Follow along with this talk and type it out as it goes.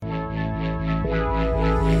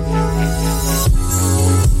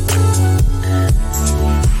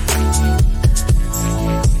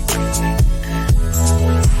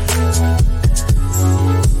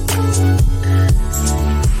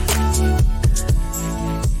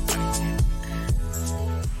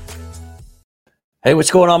Hey,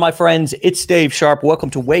 what's going on, my friends? It's Dave Sharp.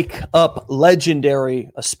 Welcome to Wake Up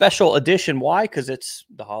Legendary, a special edition. Why? Because it's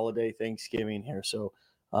the holiday Thanksgiving here. So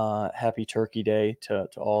happy Turkey Day to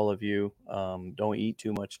all of you. Don't eat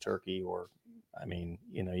too much turkey or,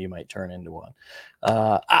 you might turn into one.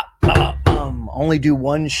 Only do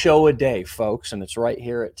one show a day, folks, and it's right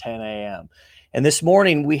here at 10 a.m. And this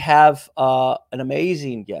morning we have an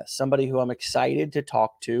amazing guest, somebody who I'm excited to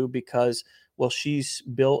talk to because she's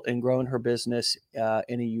built and grown her business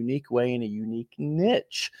in a unique way, in a unique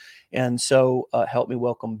niche. And so help me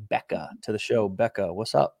welcome Becca to the show. Becca,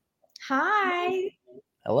 what's up? Hi.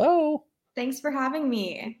 Hello. Thanks for having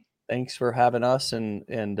me. Thanks for having us and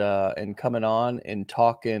coming on and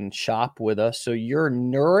talking shop with us. So you're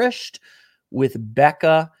Nourished with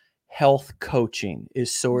Becca Health Coaching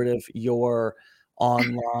is sort of your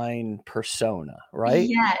online persona, right?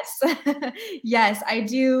 Yes. Yes, I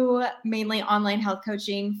do mainly online health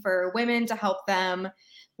coaching for women to help them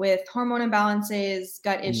with hormone imbalances,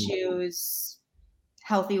 gut issues,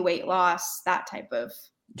 healthy weight loss, that type of.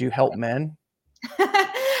 Do you help men?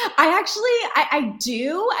 I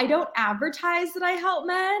do. I don't advertise that I help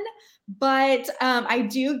men, but I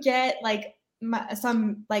do get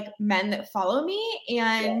some men that follow me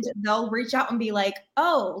and they'll reach out and be like,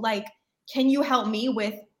 "Oh, can you help me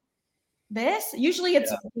with this?" Usually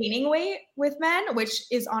it's gaining weight with men, which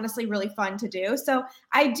is honestly really fun to do. So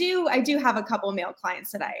I do have a couple male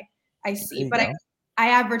clients that I see, but I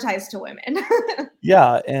advertise to women.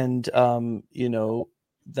 Yeah, and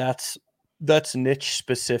that's niche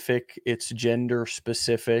specific. It's gender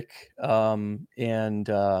specific, and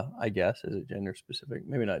I guess is it gender specific?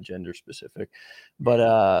 Maybe not gender specific, but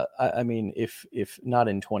I mean, if not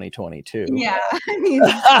in 2022, Yeah, I mean,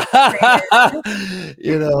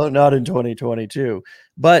 not in 2022,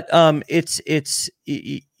 but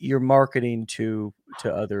you're marketing to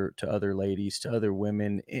other ladies, to other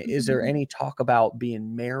women. Is there any talk about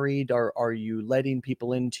being married? Are you letting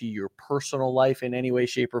people into your personal life in any way,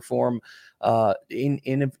 shape, or form? In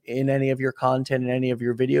any of your content, in any of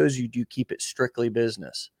your videos, you do keep it strictly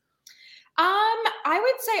business? I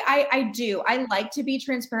would say I do. I like to be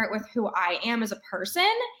transparent with who I am as a person,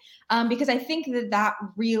 because I think that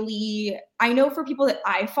really, I know for people that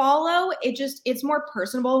I follow, it's more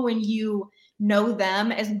personable when you know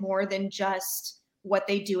them as more than just what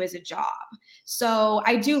they do as a job. So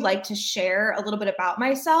I do like to share a little bit about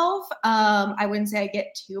myself. I wouldn't say I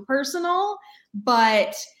get too personal,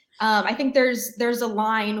 but I think there's a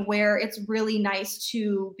line where it's really nice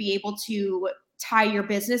to be able to tie your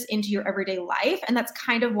business into your everyday life. And that's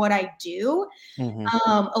kind of what I do.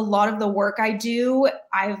 A lot of the work I do,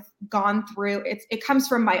 I've gone through, it comes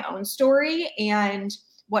from my own story and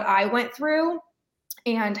what I went through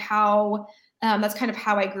and how that's kind of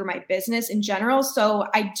how I grew my business in general. So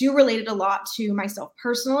I do relate it a lot to myself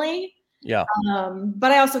personally. Yeah.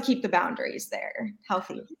 But I also keep the boundaries there,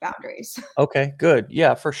 healthy boundaries. Okay, good.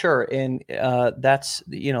 Yeah, for sure. And that's,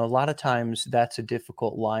 a lot of times that's a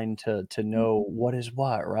difficult line to know what is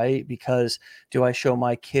what, right? Because do I show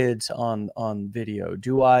my kids on video?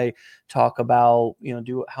 Do I talk about,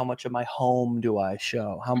 how much of my home do I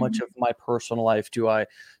show? How much of my personal life do I?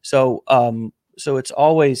 So it's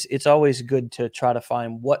always good to try to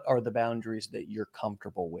find what are the boundaries that you're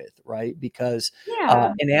comfortable with, right? Because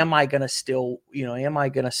Yeah. and am I going to still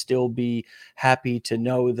be happy to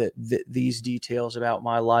know that these details about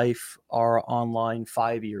my life are online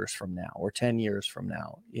 5 years from now or 10 years from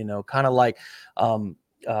now, kind of like, uh,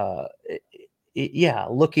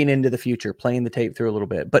 looking into the future, playing the tape through a little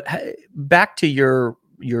bit, but back to your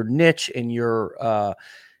niche and your,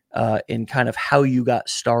 in kind of how you got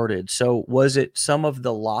started. So was it some of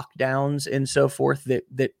the lockdowns and so forth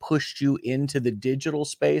that pushed you into the digital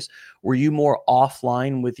space? Were you more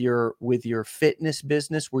offline with your fitness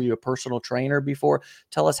business? Were you a personal trainer before?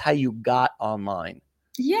 Tell us how you got online.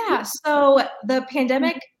 Yeah. So the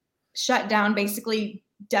pandemic shutdown basically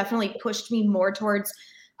definitely pushed me more towards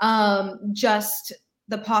just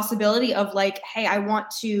the possibility of hey, I want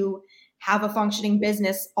to have a functioning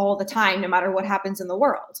business all the time, no matter what happens in the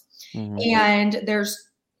world. And there's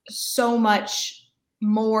so much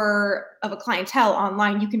more of a clientele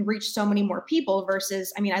online. You can reach so many more people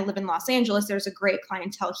versus, I live in Los Angeles. There's a great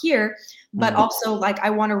clientele here, but also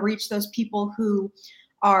I want to reach those people who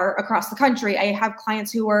are across the country. I have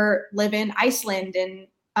clients who live in Iceland and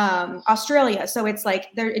Australia. So it's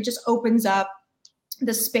it just opens up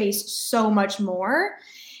the space so much more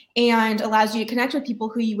and allows you to connect with people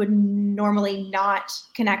who you would normally not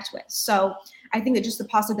connect with. So I think that just the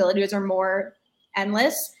possibilities are more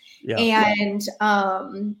endless. Yeah.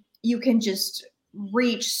 And you can just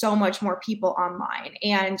reach so much more people online.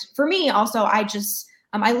 And for me also,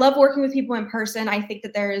 I love working with people in person. I think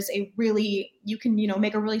that there is you can,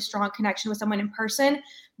 make a really strong connection with someone in person.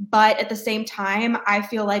 But at the same time, I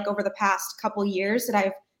feel like over the past couple years that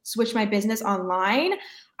I've switched my business online,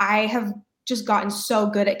 I have just gotten so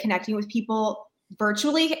good at connecting with people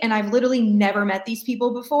virtually, and I've literally never met these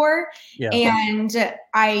people before. Yeah. And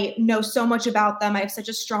I know so much about them. I have such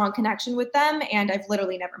a strong connection with them, and I've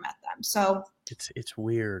literally never met them. So It's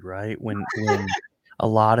weird, right? When a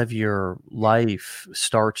lot of your life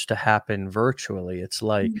starts to happen virtually, it's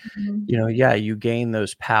like, mhm. yeah, you gain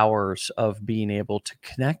those powers of being able to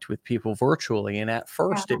connect with people virtually. And at Yeah.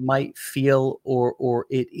 first it might feel or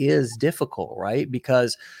it is difficult, right?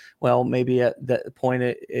 Because, well, maybe at that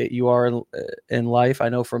point you are in life. I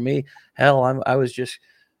know for me, hell, I was just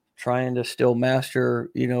trying to still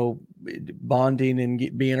master, bonding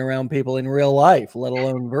and being around people in real life, let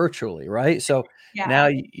alone virtually, right? So now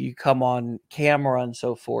Yeah. you come on camera and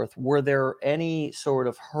so forth. Were there any sort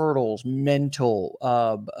of hurdles, mental,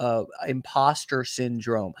 imposter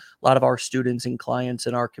syndrome? A lot of our students and clients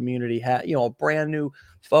in our community have, brand new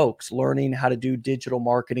folks learning how to do digital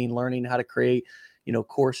marketing, learning how to create,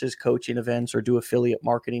 courses, coaching events, or do affiliate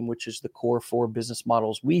marketing, which is the core 4 business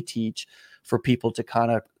models we teach for people to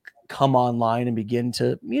kind of come online and begin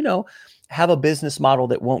to, have a business model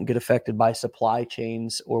that won't get affected by supply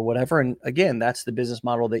chains or whatever. And again, that's the business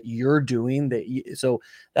model that you're doing so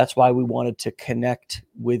that's why we wanted to connect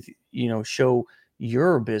with, show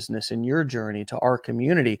your business and your journey to our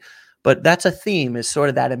community. But that's a theme, is sort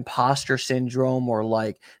of that imposter syndrome, or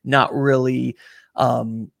like not really,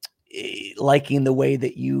 liking the way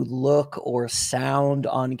that you look or sound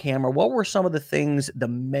on camera. What were some of the things, the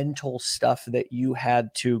mental stuff that you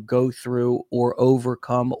had to go through or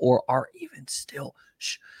overcome, or are even still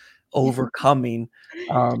overcoming?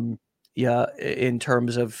 Yeah, in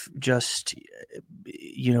terms of just,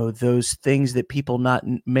 those things that people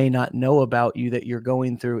may not know about you that you're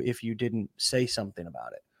going through if you didn't say something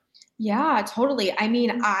about it. Yeah, totally. I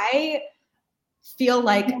mean, I feel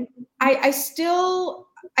like I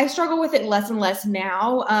struggle with it less and less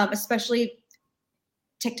now, especially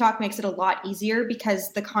TikTok makes it a lot easier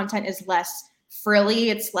because the content is less frilly.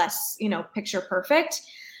 It's less, picture perfect.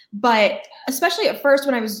 But especially at first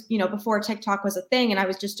when I was, before TikTok was a thing and I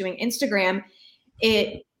was just doing Instagram,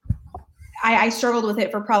 it I struggled with it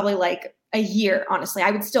for probably like a year, honestly.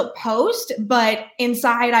 I would still post, but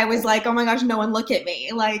inside I was like, oh my gosh, no one look at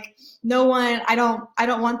me. Like no one, I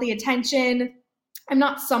don't want the attention. I'm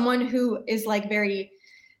not someone who is like very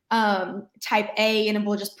type A and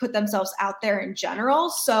will just put themselves out there in general.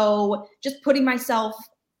 So just putting myself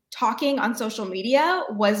talking on social media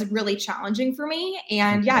was really challenging for me.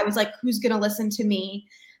 And yeah, I was like, who's going to listen to me?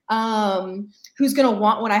 Who's going to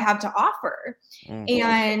want what I have to offer? Mm.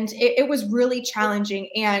 And it was really challenging.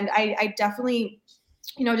 And I definitely,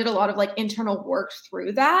 did a lot of like internal work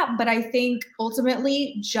through that. But I think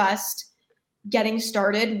ultimately just getting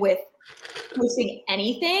started with posting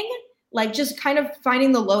anything, like just kind of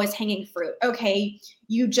finding the lowest hanging fruit. Okay,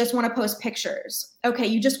 you just want to post pictures. Okay,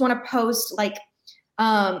 you just want to post like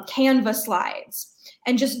Canva slides,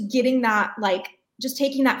 and just getting that, like just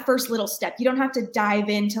taking that first little step. You don't have to dive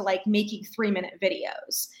into like making 3-minute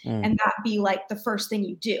videos and that be like the first thing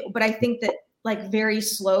you do. But I think that like very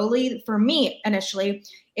slowly, for me initially,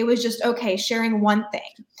 it was just, okay, sharing one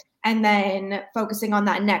thing and then focusing on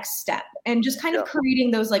that next step and just kind of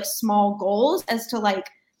creating those like small goals as to like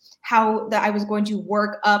how that I was going to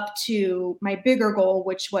work up to my bigger goal,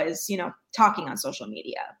 which was, talking on social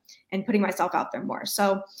media and putting myself out there more.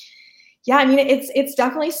 So yeah, I mean, it's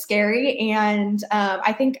definitely scary. And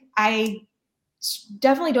I think I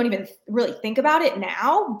definitely don't even really think about it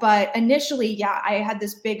now. But initially, yeah, I had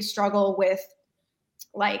this big struggle with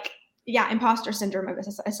like, yeah, imposter syndrome,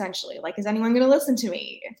 essentially. Like, is anyone going to listen to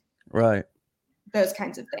me? Right. Those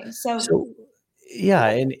kinds of things. So Yeah,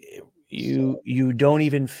 and you don't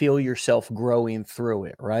even feel yourself growing through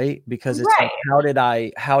it, right? Because it's like,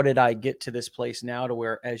 right. how did I get to this place now, to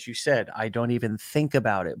where, as you said, I don't even think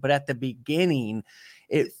about it. But at the beginning,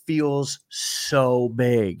 it feels so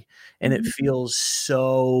big, and it feels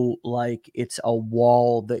so like it's a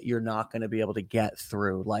wall that you're not going to be able to get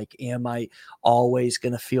through. Like, am I always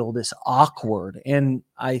going to feel this awkward? And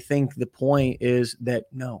I think the point is that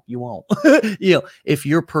no, you won't. If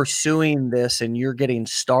you're pursuing this and you're getting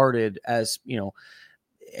started as,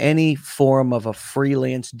 any form of a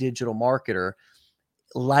freelance digital marketer,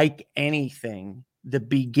 like anything, the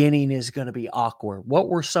beginning is going to be awkward. What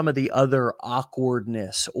were some of the other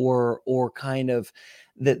awkwardness or kind of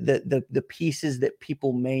the pieces that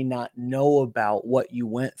people may not know about what you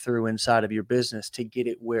went through inside of your business to get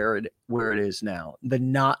it where it is now, the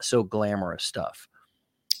not so glamorous stuff?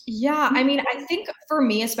 Yeah, I mean, I think for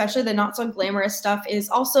me, especially the not so glamorous stuff is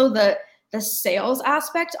also the sales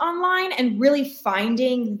aspect online and really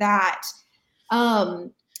finding that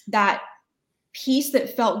that piece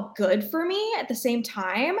that felt good for me at the same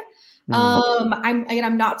time.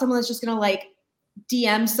 I'm not someone that's just gonna like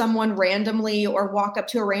DM someone randomly or walk up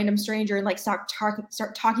to a random stranger and like start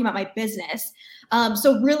talking about my business.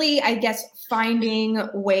 So really, I guess finding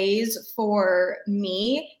ways for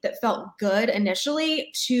me that felt good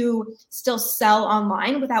initially to still sell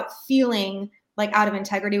online without feeling like out of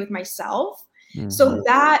integrity with myself. So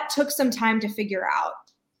that took some time to figure out.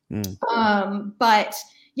 But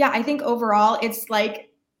yeah, I think overall it's like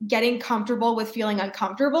getting comfortable with feeling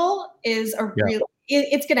uncomfortable is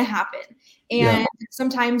it's going to happen. And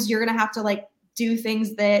sometimes you're going to have to like do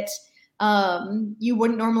things that you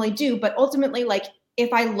wouldn't normally do. But ultimately, like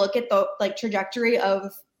if I look at the like trajectory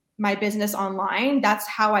of my business online, that's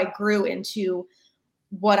how I grew into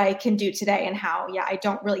what I can do today and how, I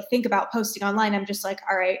don't really think about posting online. I'm just like,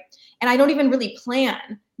 all right. And I don't even really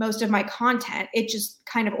plan most of my content. It just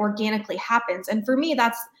kind of organically happens. And for me,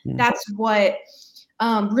 that's what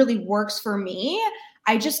really works for me.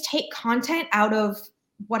 I just take content out of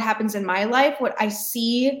what happens in my life, what I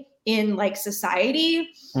see in like society,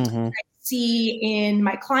 what I see in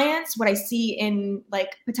my clients, what I see in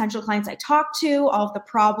like potential clients I talk to, all of the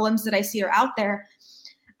problems that I see are out there.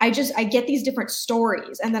 I get these different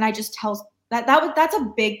stories, and then I just tell that's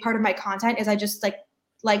a big part of my content is I just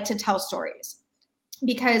like to tell stories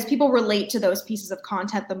because people relate to those pieces of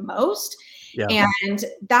content the most. Yeah. And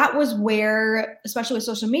that was where, especially with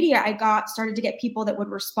social media, I started to get people that would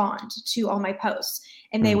respond to all my posts,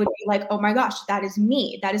 and they would be like, oh my gosh, that is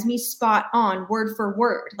me spot on, word for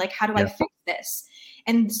word. Like, how do I fix this?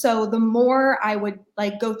 And so the more I would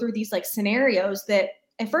like go through these like scenarios that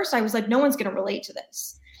at first I was like, no one's going to relate to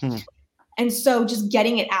this. And so just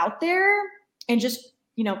getting it out there and just,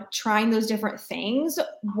 trying those different things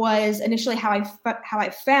was initially how I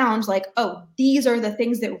found like, oh, these are the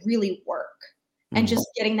things that really work, and just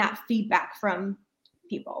getting that feedback from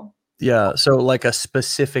people. Yeah. So like a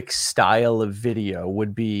specific style of video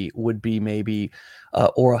would be maybe,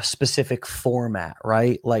 or a specific format,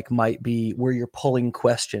 right? Like might be where you're pulling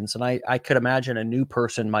questions. And I could imagine a new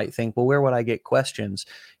person might think, well, where would I get questions?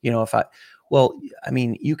 You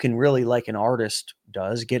can really, like an artist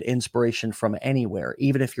does, get inspiration from anywhere,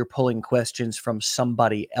 even if you're pulling questions from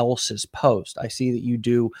somebody else's post. I see that you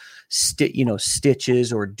do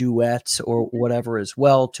stitches or duets or whatever as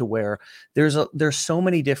well, to where there's so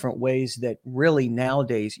many different ways that really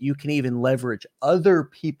nowadays you can even leverage other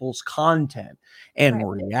people's content and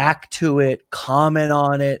react to it, comment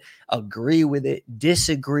on it, agree with it,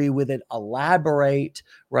 disagree with it, elaborate,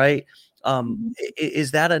 right?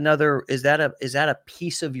 Is that a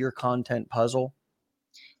piece of your content puzzle?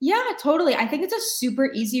 Yeah, totally. I think it's a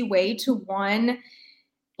super easy way to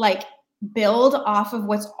like build off of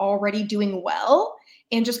what's already doing well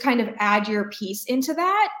and just kind of add your piece into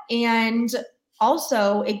that. And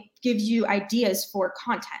also it gives you ideas for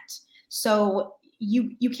content. So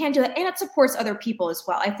you can do that, and it supports other people as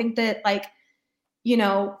well. I think that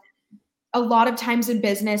a lot of times in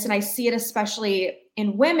business, and I see it especially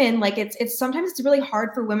in women, like it's sometimes it's really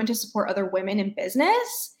hard for women to support other women in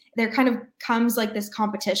business. There kind of comes like this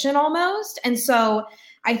competition almost. And so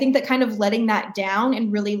I think that kind of letting that down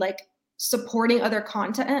and really like supporting other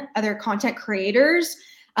content creators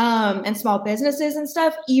and small businesses and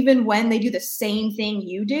stuff, even when they do the same thing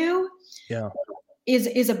you do,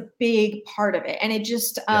 is a big part of it. And it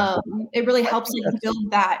just it really helps like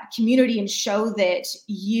build that community and show that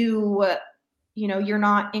you're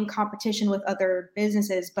not in competition with other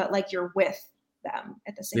businesses, but like you're with them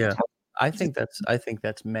at the same time. I think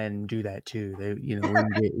that's men do that too. They, we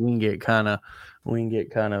can get kind of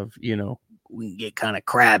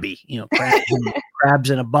crabby, crabs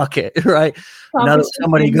in a bucket, right?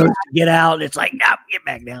 Somebody goes to get out, and it's like, no, get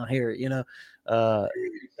back down here,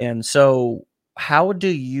 and so how do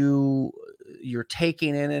you're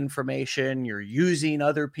taking in information, you're using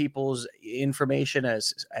other people's information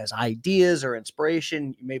as ideas or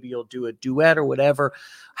inspiration. Maybe you'll do a duet or whatever.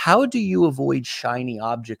 How do you avoid shiny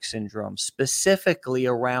object syndrome, specifically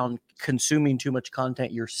around consuming too much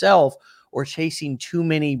content yourself or chasing too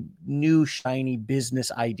many new shiny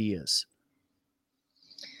business ideas?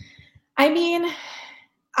 I mean,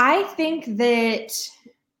 I think that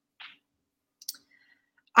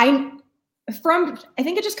I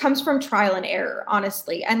think it just comes from trial and error,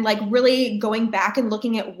 honestly, and like really going back and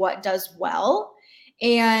looking at what does well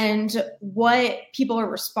and what people are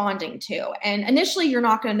responding to. And initially, you're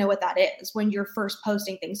not going to know what that is when you're first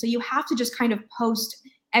posting things. So you have to just kind of post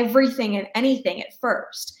everything and anything at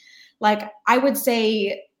first. Like I would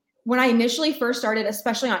say when I initially first started,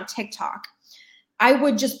 especially on TikTok, I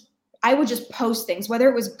would just post things, whether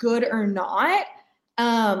it was good or not.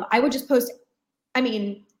 I would just post, I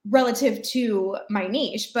mean, relative to my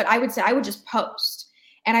niche, but I would say I would just post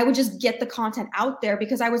and I would just get the content out there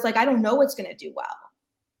because I was like, I don't know what's going to do well.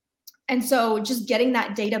 And so just getting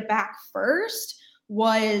that data back first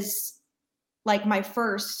was like my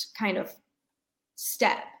first kind of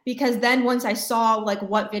step, because then once I saw like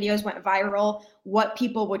what videos went viral, what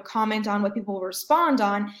people would comment on, what people would respond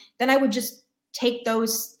on, then I would just take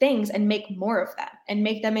those things and make more of them and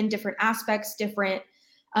make them in different aspects, different.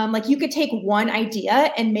 Like you could take one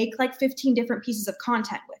idea and make like 15 different pieces of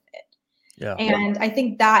content with it. Yeah. And I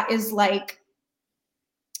think that is like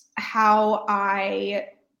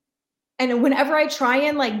and whenever I try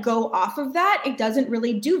and like go off of that, it doesn't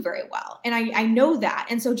really do very well. And I know that.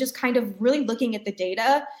 And so just kind of really looking at the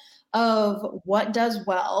data of what does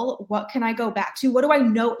well, what can I go back to? What do I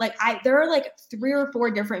know? Like there are like 3 or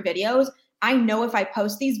 4 different videos. I know if I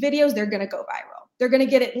post these videos, they're going to go viral. They're going to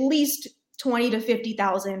get at least 20 to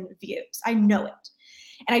 50,000 views. I know it.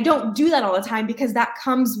 And I don't do that all the time because that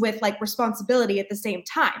comes with like responsibility at the same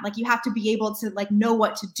time. Like you have to be able to like know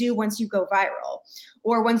what to do once you go viral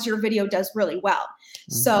or once your video does really well.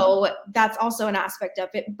 Mm-hmm. So that's also an aspect of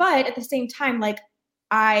it. But at the same time, like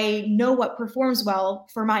I know what performs well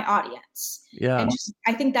for my audience. Yeah. And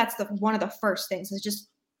I think that's one of the first things is just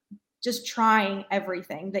trying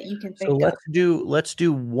everything that you can think of. So let's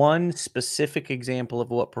do one specific example of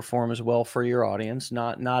what performs well for your audience,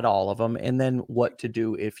 not all of them, and then what to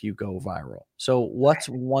do if you go viral. So what's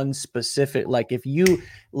one specific, like if you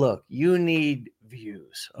need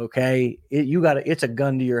views, okay? It's a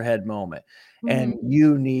gun to your head moment. Mm-hmm. And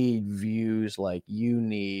you need views, like you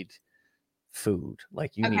need food,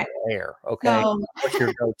 like you need air, okay? So, what's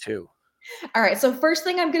your go-to? All right. So first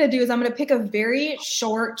thing I'm going to do is I'm going to pick a very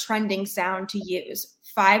short trending sound to use,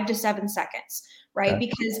 5 to 7 seconds, right?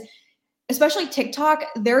 Okay. Because especially TikTok,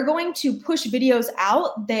 they're going to push videos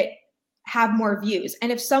out that have more views.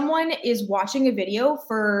 And if someone is watching a video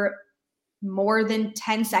for more than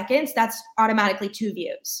 10 seconds, that's automatically 2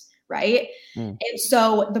 views, right? And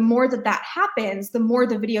so the more that happens, the more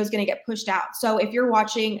the video is going to get pushed out. So if you're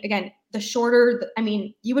watching, again, the shorter,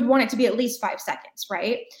 you would want it to be at least 5 seconds,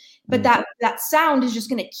 right? But that sound is just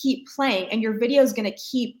going to keep playing and your video is going to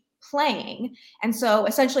keep playing. And so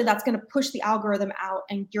essentially that's going to push the algorithm out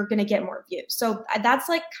and you're going to get more views. So that's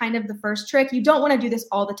like kind of the first trick. You don't want to do this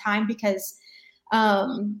all the time because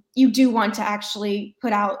you do want to actually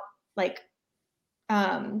put out like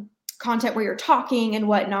content where you're talking and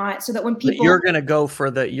whatnot, so that when people, you're going to go for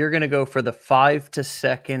the 5 to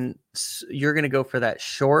second, you're going to go for that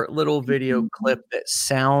short little video clip that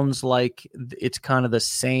sounds like it's kind of the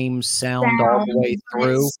same sound all the way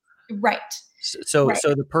through. Right. So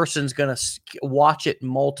the person's going to watch it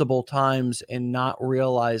multiple times and not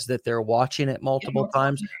realize that they're watching it multiple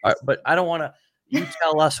times. All right, but I don't want to, you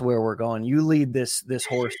tell us where we're going. You lead this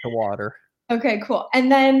horse to water. Okay, cool.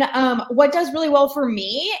 And then what does really well for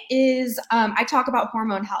me is I talk about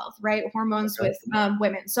hormone health, right? Hormones with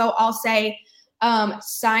women. So I'll say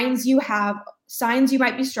signs you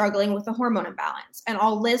might be struggling with a hormone imbalance. And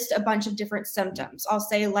I'll list a bunch of different symptoms. I'll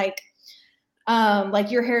say like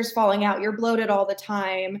your hair's falling out, you're bloated all the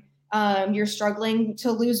time, you're struggling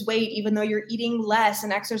to lose weight even though you're eating less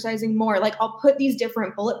and exercising more. Like I'll put these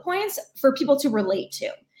different bullet points for people to relate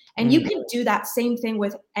to. And you can do that same thing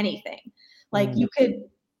with anything. Like you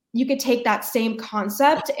could take that same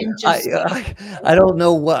concept and just. I don't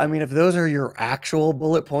know what, I mean, if those are your actual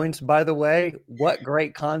bullet points, by the way, what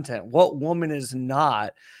great content. What woman is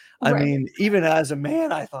not? I mean, even as a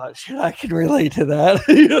man, I thought, shit, I can relate to that.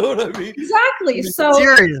 You know what I mean? Exactly. I mean, so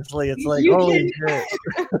seriously, it's like, holy shit.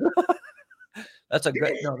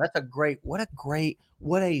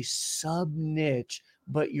 What a sub niche,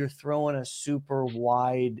 but you're throwing a super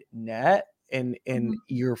wide net. And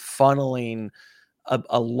you're funneling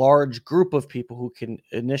a large group of people who can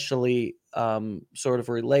initially sort of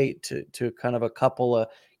relate to kind of a couple of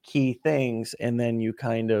key things, and then you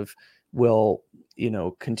kind of will,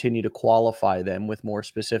 continue to qualify them with more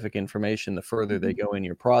specific information the further they go in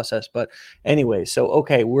your process. But anyway, so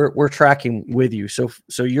okay, we're tracking with you. So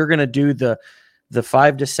you're gonna do the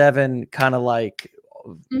 5 to 7 kind of like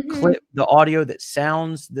clip, the audio that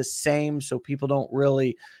sounds the same, so people don't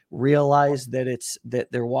really realize that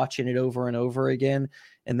that they're watching it over and over again.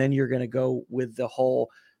 And then you're going to go with the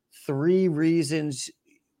whole 3 reasons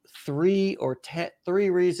you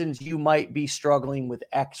might be struggling with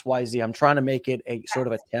XYZ. I'm trying to make it a sort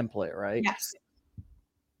of a template, right? Yes.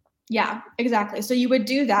 Yeah, exactly. So you would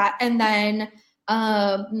do that. And then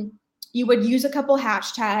you would use a couple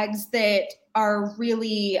hashtags that are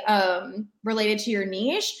really related to your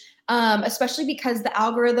niche, especially because the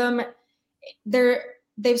algorithm,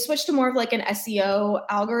 they've switched to more of like an SEO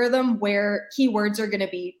algorithm where keywords are going to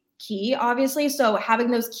be key, obviously. So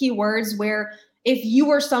having those keywords where if you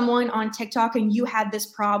were someone on TikTok and you had this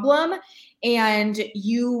problem and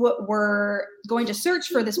you were going to search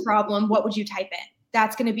for this problem, what would you type in?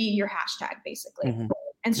 That's going to be your hashtag, basically. Mm-hmm.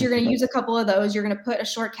 And so you're going to use a couple of those. You're going to put a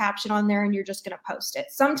short caption on there and you're just going to post it.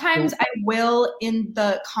 Sometimes I will, in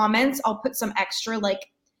the comments, I'll put some extra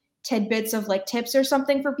like tidbits of like tips or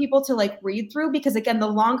something for people to like read through, because again, the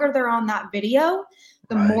longer they're on that video,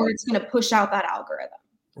 the more it's going to push out that algorithm.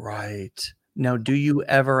 Right. Now, do you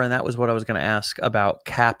ever, and that was what I was going to ask about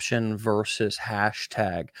caption versus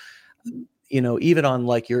hashtag, even on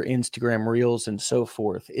like your Instagram reels and so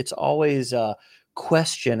forth, it's always a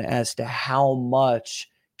question as to how much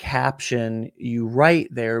caption you write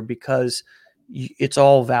there, because it's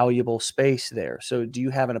all valuable space there. So do you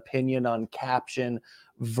have an opinion on caption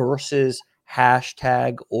versus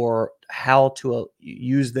hashtag, or how to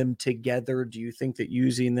use them together? Do you think that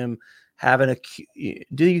using them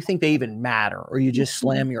do you think they even matter, or you just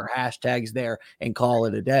slam your hashtags there and call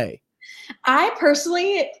it a day? I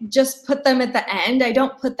personally just put them at the end. I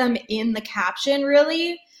don't put them in the caption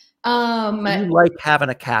really. You like having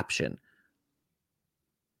a caption?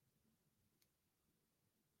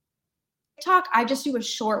 TikTok, I just do a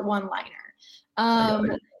short one-liner.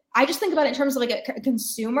 I just think about it in terms of like a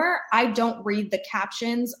consumer. I don't read the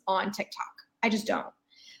captions on TikTok. I just don't.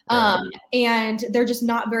 And they're just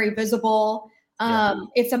not very visible.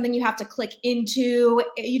 It's something you have to click into.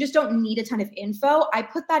 You just don't need a ton of info. I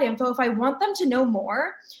put that info if I want them to know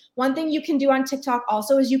more. One thing you can do on TikTok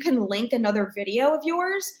also is you can link another video of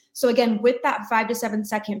yours. So again, with that 5 to 7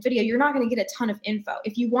 second video, you're not going to get a ton of info.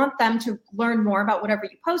 If you want them to learn more about whatever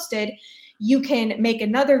you posted, you can make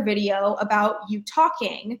another video about you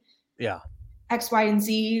talking X, Y, and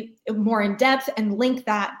Z more in depth and link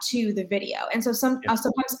that to the video. And so sometimes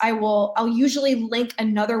I'll usually link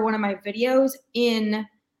another one of my videos in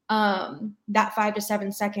that 5 to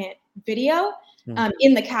 7 second video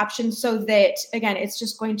in the caption, so that again, it's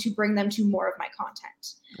just going to bring them to more of my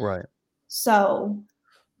content. Right. So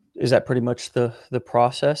is that pretty much the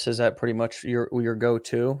process? Is that pretty much your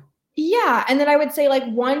go-to? Yeah. And then I would say, like,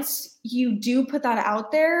 once you do put that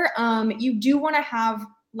out there, you do want to have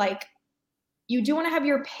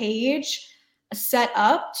your page set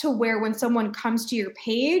up to where when someone comes to your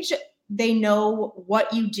page, they know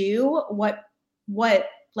what you do, what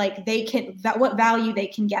value they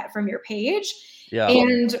can get from your page,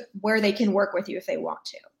 and where they can work with you if they want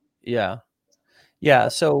to. Yeah.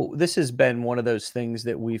 So this has been one of those things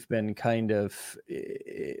that we've been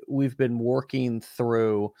working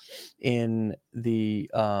through in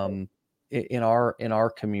the in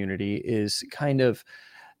our community, is kind of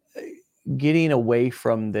getting away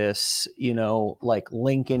from this, like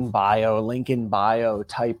link in bio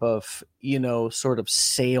type of, sort of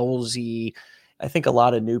salesy. I think a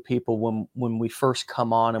lot of new people, when we first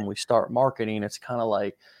come on and we start marketing, it's kind of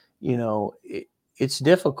like, it's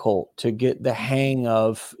difficult to get the hang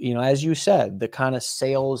of, as you said, the kind of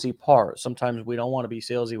salesy part. Sometimes we don't want to be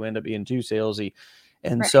salesy. We end up being too salesy.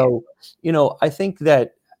 And so, I think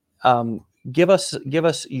that give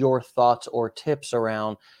us your thoughts or tips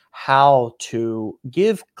around how to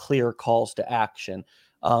give clear calls to action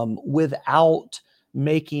without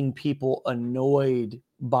making people annoyed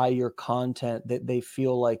by your content, that they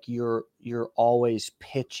feel like you're always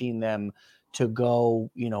pitching them to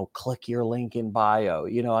go, click your link in bio.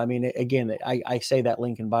 I mean, again, I say that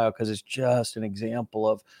link in bio because it's just an example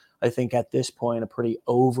of, I think at this point, a pretty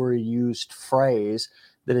overused phrase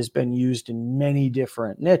that has been used in many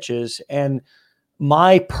different niches. And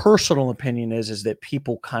my personal opinion is that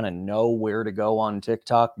people kind of know where to go on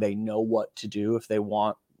TikTok. They know what to do if they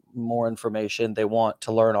want more information. They want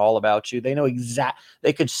to learn all about you. They know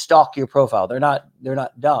they could stalk your profile. They're not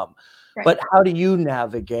dumb. Right. But how do you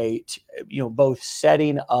navigate, both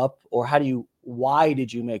setting up, or why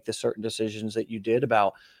did you make the certain decisions that you did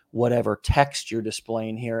about whatever text you're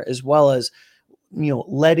displaying here, as well as,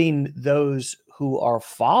 letting those who are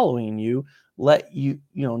following you,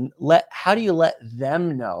 how do you let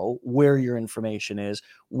them know where your information is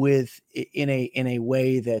in a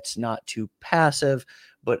way that's not too passive,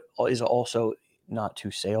 but is also not too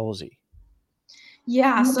salesy?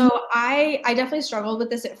 Yeah, so I definitely struggled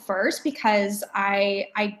with this at first because I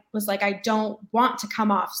was like, I don't want to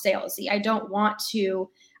come off salesy. I don't want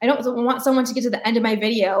someone to get to the end of my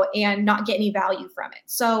video and not get any value from it.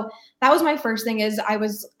 So that was my first thing. Is I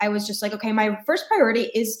was just like, okay, my first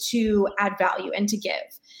priority is to add value and to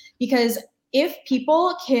give, because if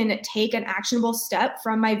people can take an actionable step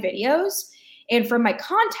from my videos and from my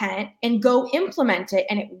content and go implement it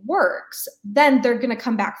and it works, then they're going to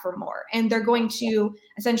come back for more. And they're going to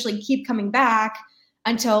essentially keep coming back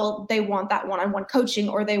until they want that one-on-one coaching,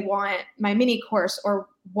 or they want my mini course or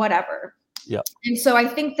whatever. Yeah. And so I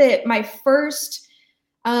think that my first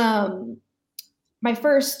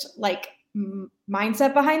like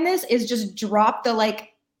mindset behind this is just drop the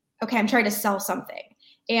like, okay, I'm trying to sell something,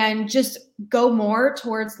 and just go more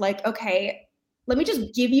towards like, okay, let me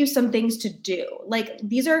just give you some things to do. Like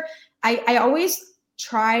these are, I always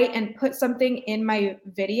try and put something in my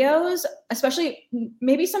videos, especially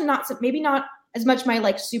maybe not as much my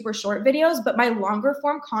like super short videos, but my longer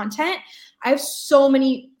form content. I have so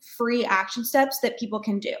many free action steps that people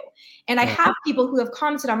can do. And I have people who have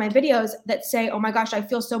commented on my videos that say, oh my gosh, I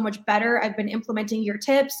feel so much better. I've been implementing your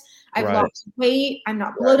tips. I've lost weight. I'm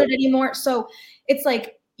not bloated anymore. So it's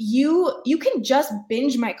like, you can just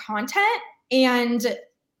binge my content and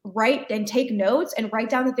write and take notes and write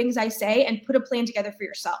down the things I say and put a plan together for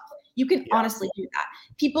yourself. You can honestly do that.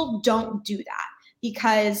 People don't do that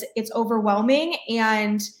because it's overwhelming,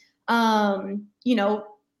 and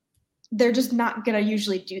they're just not gonna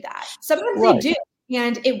usually do that. Sometimes they do,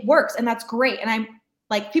 and it works, and that's great. And I'm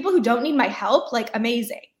like, people who don't need my help, like,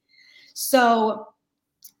 amazing. So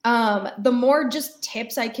the more just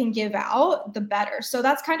tips I can give out, the better. So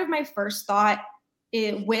that's kind of my first thought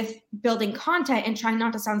with building content and trying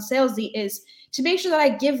not to sound salesy, is to make sure that I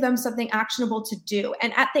give them something actionable to do.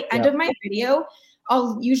 And at the end of my video,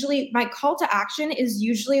 my call to action is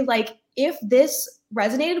usually like, if this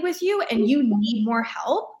resonated with you and you need more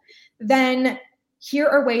help, then here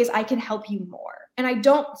are ways I can help you more. And I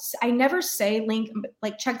never say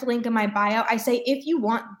check the link in my bio. I say, if you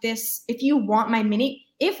want my mini,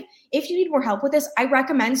 if you need more help with this, I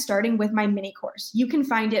recommend starting with my mini course. You can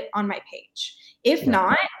find it on my page. If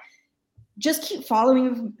not, just keep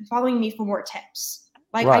following me for more tips.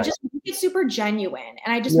 Like I just make it super genuine,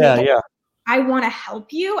 and I just I want to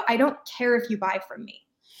help you. I don't care if you buy from me.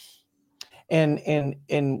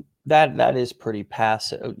 And that is pretty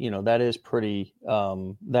passive. That is pretty,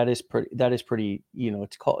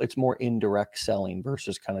 it's more indirect selling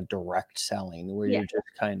versus kind of direct selling, where you're just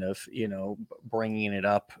kind of, bringing it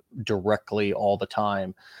up directly all the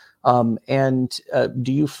time.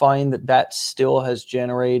 Do you find that still has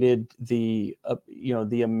generated the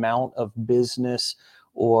amount of business,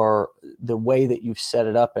 or the way that you've set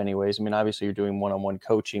it up anyways? I mean, obviously you're doing one-on-one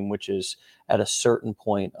coaching, which is at a certain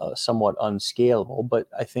point somewhat unscalable, but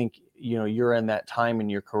I think, you're in that time in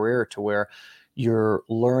your career to where you're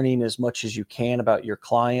learning as much as you can about your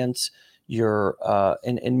clients.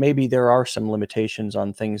 And maybe there are some limitations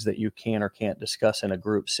on things that you can or can't discuss in a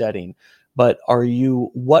group setting, but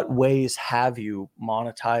what ways have you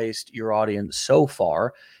monetized your audience so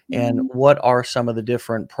far? And what are some of the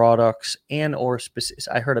different products or specific?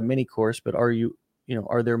 I heard a mini course, but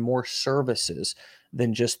are there more services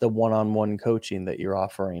than just the one-on-one coaching that you're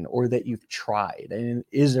offering, or that you've tried? And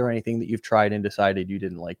is there anything that you've tried and decided you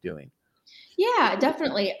didn't like doing? Yeah,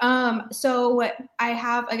 definitely. So I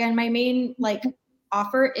have, again, my main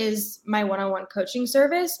offer is my one-on-one coaching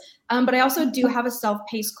service. But I also do have a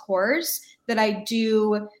self-paced course that I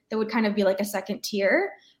do that would kind of be like a second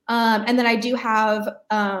tier. And then I do have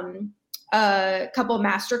a couple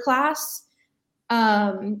masterclass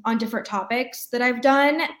on different topics that I've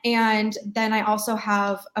done. And then I also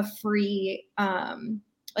have a free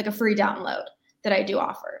download that I do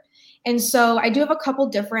offer. And so I do have a couple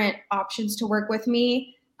different options to work with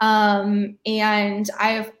me. And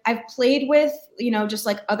I've played with, just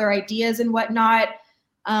like other ideas and whatnot.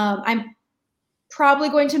 I'm probably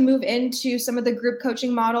going to move into some of the group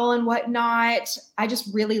coaching model and whatnot. I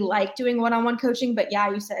just really like doing one-on-one coaching, but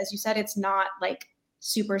as you said, it's not like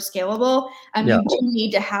super scalable. You do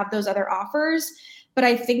need to have those other offers. But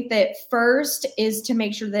I think that first is to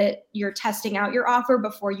make sure that you're testing out your offer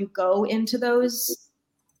before you go into those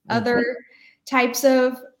other types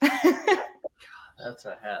of. That's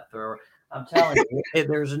a hat thrower. I'm telling you,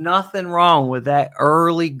 there's nothing wrong with that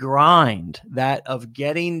early grind, that of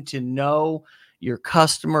getting to know your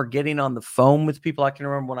customer, getting on the phone with people. I can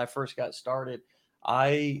remember when I first got started,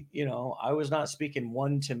 I was not speaking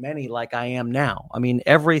one to many like I am now. I mean,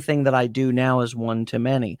 everything that I do now is one to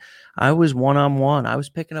many. I was one-on-one. I was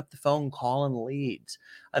picking up the phone, calling leads.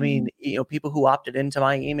 I mean, people who opted into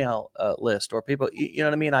my email list, or people, you know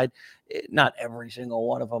what I mean? Not every single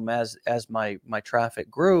one of them as my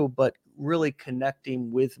traffic grew, but really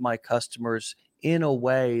connecting with my customers in a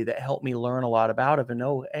way that helped me learn a lot about it. And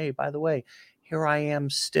oh, hey, by the way, here I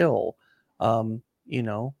am still.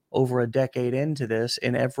 Over a decade into this,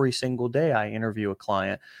 and every single day I interview a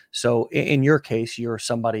client. So in your case, you're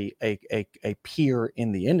somebody, a peer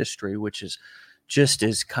in the industry, which is just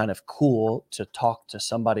as kind of cool to talk to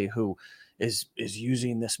somebody who is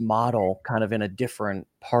using this model kind of in a different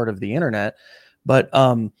part of the internet. But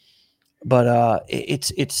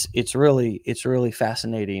it's really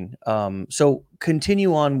fascinating. So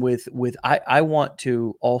continue on with I want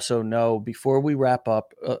to also know, before we wrap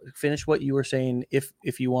up, finish what you were saying.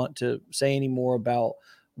 If you want to say any more about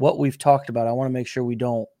what we've talked about, I want to make sure we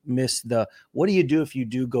don't miss what do you do if you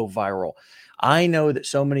do go viral? I know that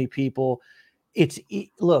so many people,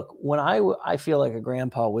 look, when I feel like a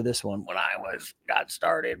grandpa with this one. When I got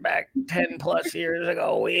started back 10 plus years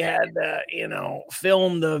ago, we had to,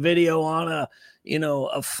 film the video on a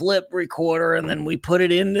flip recorder, and then we put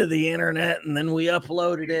it into the internet, and then we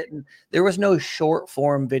uploaded it. And there was no short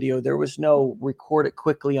form video. There was no record it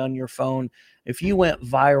quickly on your phone. If you went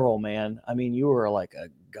viral, man, I mean, you were like a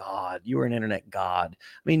god. You were an internet god.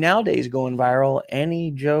 I mean, nowadays going viral,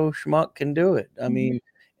 any Joe Schmuck can do it. I mean,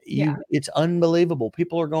 it's unbelievable.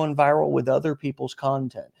 People are going viral with other people's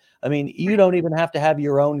content. I mean, you don't even have to have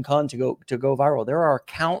your own content to go viral. There are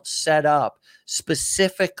accounts set up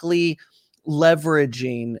specifically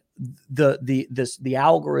leveraging the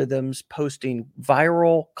algorithms, posting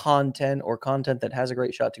viral content, or content that has a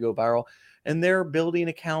great shot to go viral, and they're building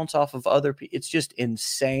accounts off of other people. It's just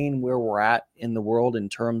insane where we're at in the world in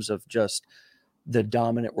terms of just the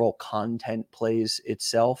dominant role content plays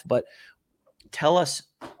itself. But tell us,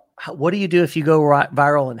 what do you do if you go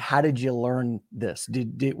viral, and how did you learn this?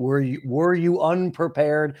 Were you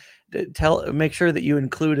unprepared? Make sure that you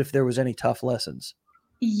include if there was any tough lessons.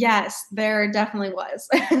 Yes, there definitely was.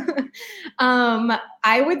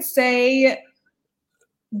 I would say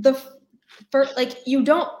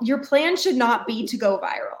your plan should not be to go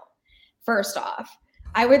viral. First off,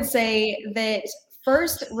 I would say that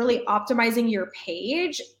first, really optimizing your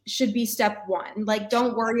page should be step one. Like,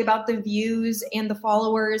 don't worry about the views and the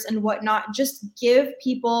followers and whatnot. Just give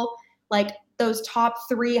people like those top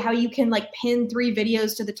 3, how you can like pin 3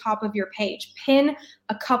 videos to the top of your page. Pin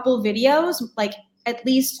a couple videos, like at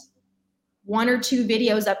least 1 or 2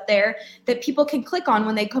 videos up there that people can click on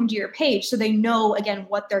when they come to your page, so they know, again,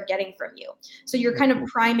 what they're getting from you. So you're kind of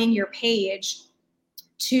priming your page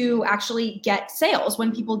to actually get sales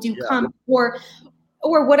when people do come, or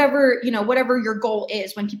whatever your goal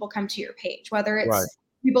is when people come to your page, whether it's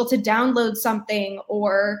people to download something,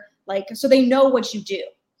 or like, so they know what you do.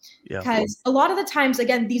 Because a lot of the times,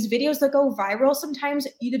 again, these videos that go viral, sometimes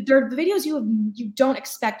they're the videos you don't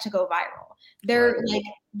expect to go viral. They're like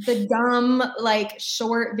the dumb, like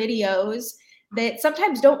short videos that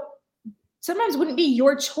sometimes wouldn't be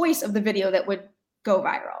your choice of the video that would go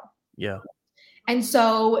viral. Yeah. And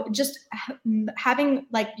so just having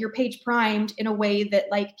like your page primed in a way that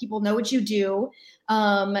like people know what you do,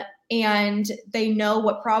 and they know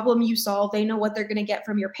what problem you solve, they know what they're going to get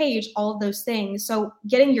from your page, all of those things. So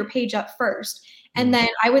getting your page up first. And then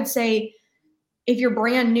I would say, if you're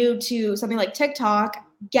brand new to something like TikTok,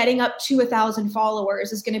 getting up to 1,000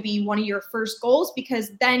 followers is going to be one of your first goals,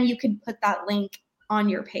 because then you can put that link on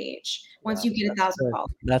your page once you get 1,000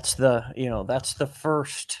 followers. That's the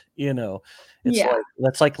first,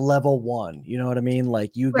 that's like level 1, you know what I mean?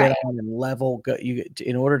 Like you get on and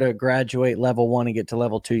in order to graduate level 1 and get to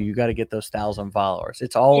level 2, you got to get those 1,000 followers.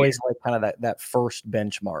 It's always like kind of that first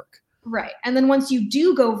benchmark. Right. And then once you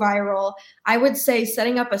do go viral, I would say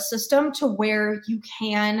setting up a system to where you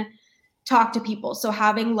can talk to people. So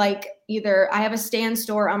having like, either I have a Stan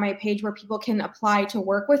Store on my page where people can apply to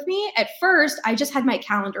work with me. At first, I just had my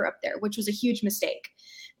calendar up there, which was a huge mistake,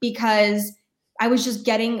 because I was just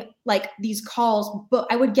getting like these calls, but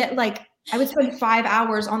I would spend 5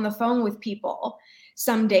 hours on the phone with people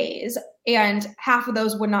some days, and half of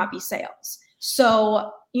those would not be sales.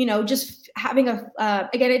 So, just having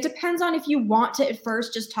again, it depends on if you want to at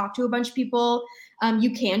first just talk to a bunch of people.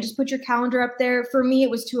 You can just put your calendar up there. For me, it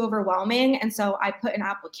was too overwhelming. And so I put an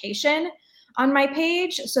application on my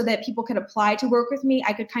page so that people could apply to work with me.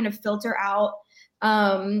 I could kind of filter out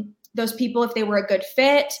those people if they were a good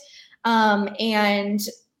fit. And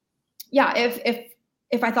yeah,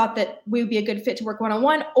 if I thought that we would be a good fit to work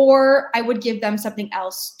one-on-one, or I would give them something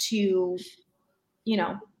else to, you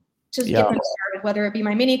know, to get them started, whether it be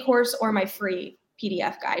my mini course or my free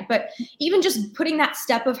PDF guide. But even just putting that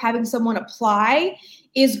step of having someone apply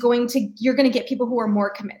is you're going to get people who are more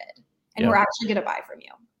committed and who are actually going to buy from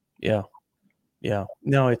you. Yeah. Yeah.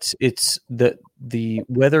 No, it's the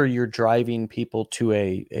whether you're driving people to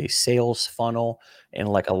a sales funnel and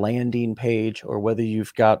like a landing page, or whether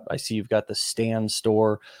I see you've got the Stand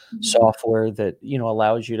Store software that,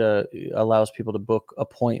 allows people to book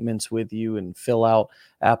appointments with you and fill out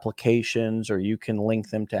applications, or you can link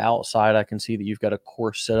them to Outside. I can see that you've got a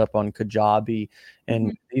course set up on Kajabi,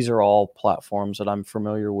 and these are all platforms that I'm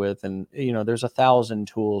familiar with. And, there's 1,000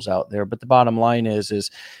 tools out there, but the bottom line is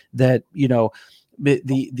that, the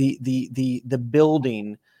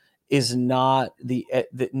building is not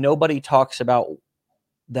that nobody talks about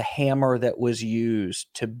the hammer that was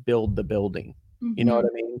used to build the building. You know what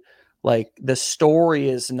I mean? Like, the story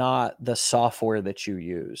is not the software that you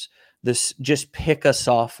use. Just pick a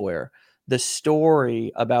software. The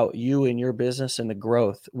story about you and your business and the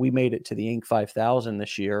growth. We made it to the Inc. 5000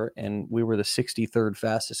 this year, and we were the 63rd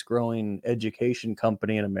fastest growing education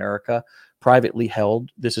company in America, privately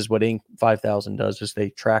held. This is what Inc. 5000 does, is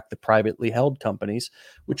they track the privately held companies,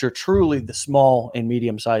 which are truly the small and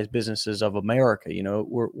medium-sized businesses of America.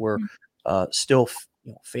 We're still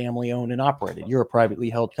family owned and operated. You're a privately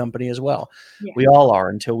held company as well. Yeah. We all are,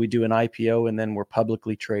 until we do an IPO, and then we're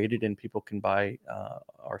publicly traded and people can buy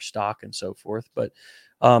our stock and so forth. But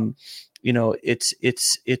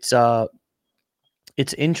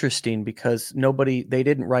it's interesting because they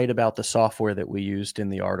didn't write about the software that we used in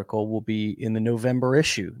the article. Will be in the November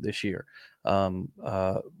issue this year,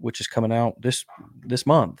 which is coming out this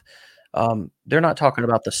month. They're not talking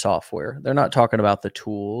about the software. They're not talking about the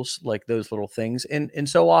tools, like those little things. And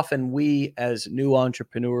so often we, as new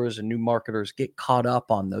entrepreneurs and new marketers, get caught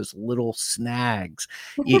up on those little snags,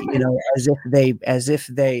 as if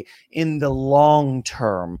they in the long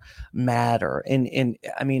term matter. And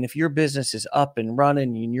I mean, if your business is up and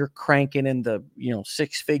running and you're cranking in the,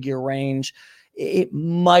 6-figure range, it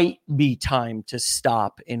might be time to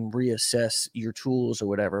stop and reassess your tools or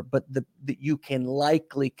whatever, but you can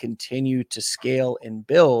likely continue to scale and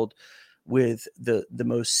build with the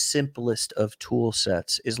most simplest of tool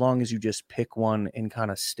sets, as long as you just pick one and kind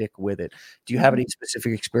of stick with it. Do you have any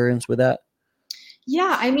specific experience with that?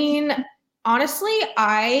 Yeah. I mean, honestly,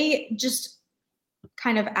 I just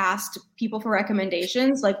kind of asked people for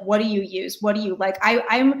recommendations. Like, what do you use? What do you like?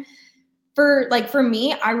 For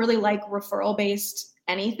me, I really like referral based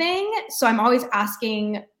anything. So I'm always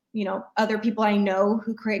asking, other people I know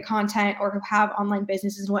who create content or who have online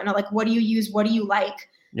businesses and whatnot, like, what do you use? What do you like?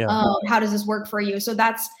 Yeah. How does this work for you? So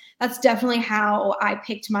that's definitely how I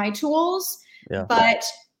picked my tools. Yeah. But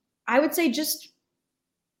I would say just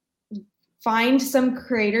find some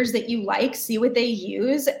creators that you like, see what they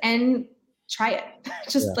use, and try it.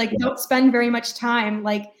 Don't spend very much time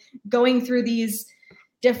going through these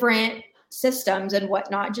different systems and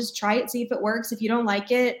whatnot. Just try it, see if it works. If you don't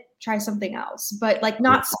like it, try something else. But like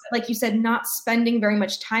you said, not spending very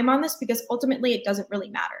much time on this, because ultimately it doesn't really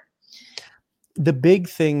matter. The big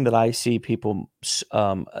thing that I see people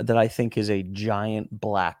that I think is a giant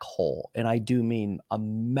black hole, and I do mean a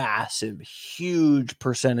massive, huge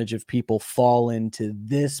percentage of people fall into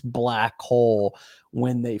this black hole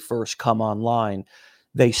when they first come online.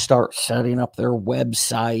 They start setting up their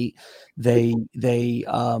website. They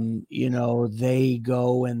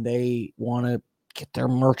go and they want to get their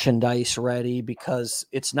merchandise ready, because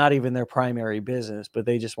it's not even their primary business, but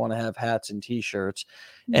they just want to have hats and t-shirts.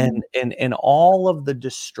 Mm-hmm. and all of the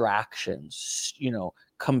distractions,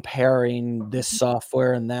 comparing this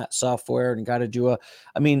software and that software, and got to do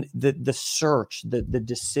the search, the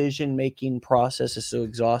decision-making process is so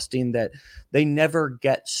exhausting that they never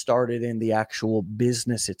get started in the actual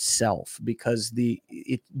business itself, because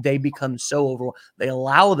they become so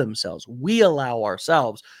overwhelmed. We allow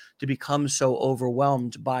ourselves to become so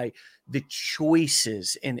overwhelmed by the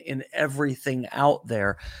choices in everything out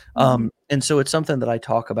there. And so it's something that I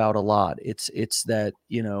talk about a lot. It's that,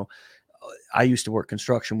 I used to work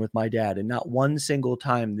construction with my dad, and not one single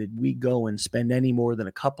time did we go and spend any more than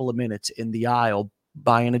a couple of minutes in the aisle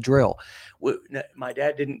buying a drill. My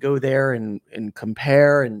dad didn't go there and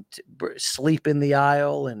compare and sleep in the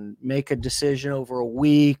aisle and make a decision over a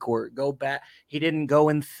week or go back. He didn't go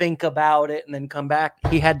and think about it and then come back.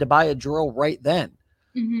 He had to buy a drill right then.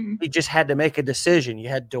 Mm-hmm. He just had to make a decision. You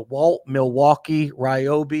had DeWalt, Milwaukee,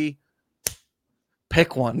 Ryobi,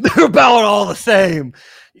 pick one. They're about all the same.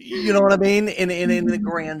 You know what I mean? In the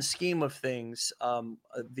grand scheme of things,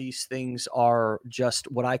 these things are just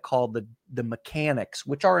what I call the mechanics,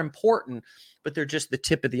 which are important, but they're just the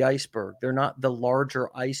tip of the iceberg. They're not the larger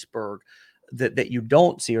iceberg that you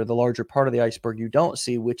don't see, or the larger part of the iceberg you don't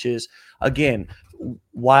see, which is, again,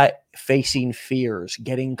 why facing fears,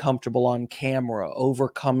 getting comfortable on camera,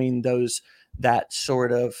 overcoming that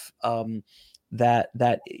sort of that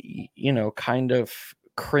kind of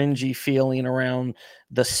cringy feeling around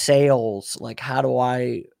the sales. Like, how do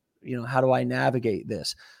I navigate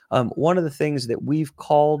this? One of the things that we've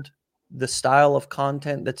called the style of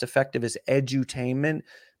content that's effective is edutainment,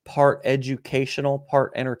 part educational,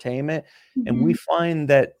 part entertainment. And we find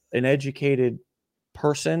that an educated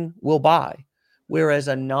person will buy, whereas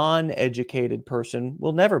a non-educated person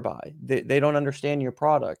will never buy. They don't understand your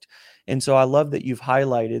product. And so I love that you've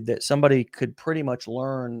highlighted that somebody could pretty much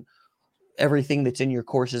learn everything that's in your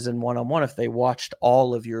courses in one-on-one if they watched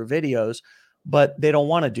all of your videos, but they don't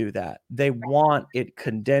want to do that. They want it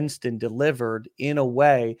condensed and delivered in a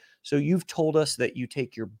way. So you've told us that you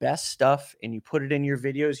take your best stuff and you put it in your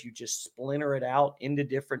videos. You just splinter it out into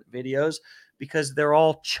different videos because they're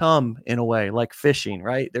all chum in a way, like fishing,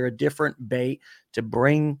 right? They're a different bait to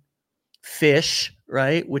bring fish,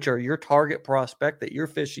 right, which are your target prospect that you're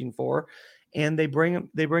fishing for, and they bring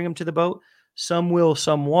them to the boat. Some will,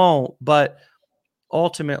 some won't, but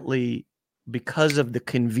ultimately, because of the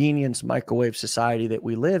convenience microwave society that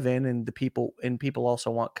we live in, and people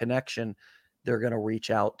also want connection, they're going to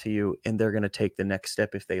reach out to you and they're going to take the next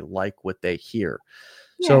step if they like what they hear.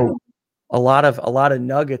 Yeah. So a lot of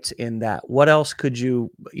nuggets in that. What else would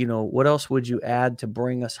you add to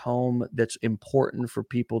bring us home that's important for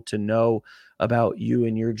people to know about you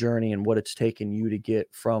and your journey and what it's taken you to get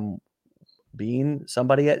from being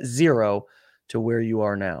somebody at zero to where you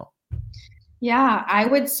are now? Yeah, I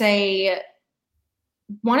would say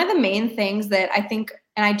one of the main things that I think,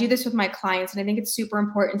 and I do this with my clients, and I think it's super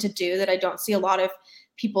important to do, that I don't see a lot of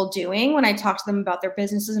people doing when I talk to them about their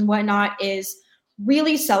businesses and whatnot, is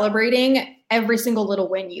really celebrating every single little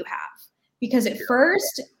win you have. Because at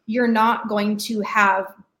first, you're not going to have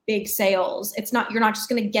big sales. You're not just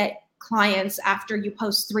going to get clients after you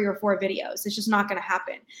post 3 or 4 videos. It's just not going to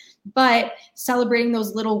happen. But celebrating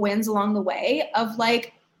those little wins along the way of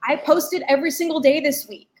like, I posted every single day this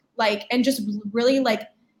week, like, and just really like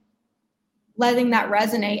letting that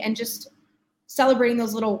resonate and just celebrating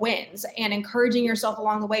those little wins and encouraging yourself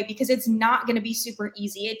along the way, because it's not going to be super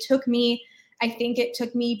easy. I think it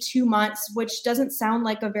took me 2 months, which doesn't sound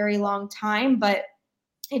like a very long time, but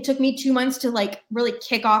it took me 2 months to like really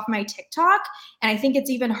kick off my TikTok. And I think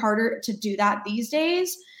it's even harder to do that these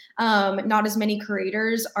days. Not as many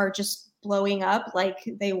creators are just blowing up like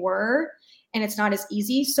they were, and it's not as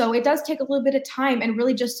easy. So it does take a little bit of time, and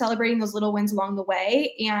really just celebrating those little wins along the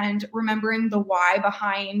way and remembering the why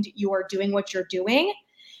behind you're doing what you're doing.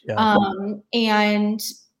 Yeah. And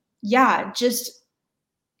yeah, just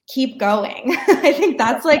keep going. I think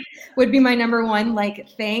that's like would be my number one like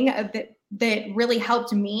thing that really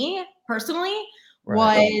helped me personally,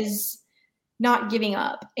 was not giving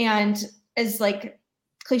up. And as like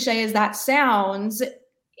cliche as that sounds,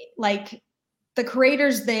 like the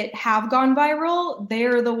creators that have gone viral,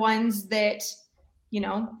 they're the ones that,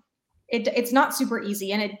 it's not super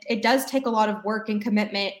easy, and it does take a lot of work and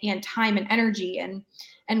commitment and time and energy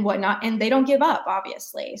and whatnot, and they don't give up,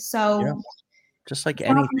 obviously. So yeah. Just like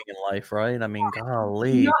anything in life, right? I mean,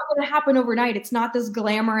 golly. It's not going to happen overnight. It's not this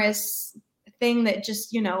glamorous thing that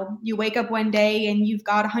just, you wake up one day and you've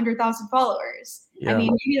got 100,000 followers. Yeah. I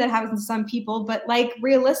mean, maybe that happens to some people, but like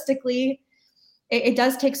realistically, it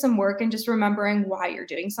does take some work, and just remembering why you're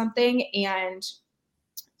doing something and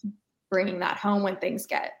bringing that home when things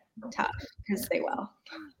get tough, because they will.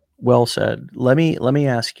 Well said. Let me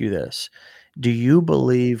ask you this. Do you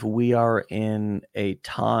believe we are in a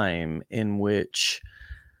time in which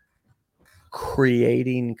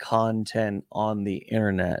creating content on the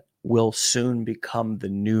internet will soon become the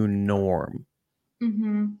new norm?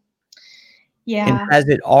 Mm-hmm. Yeah. And has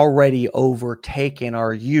it already overtaken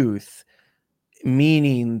our youth,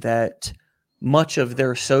 meaning that much of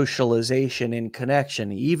their socialization and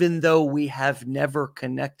connection, even though we have never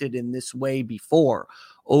connected in this way before,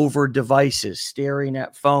 over devices, staring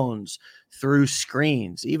at phones, through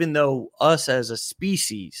screens, even though us as a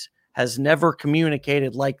species has never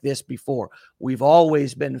communicated like this before. We've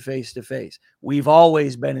always been face to face. We've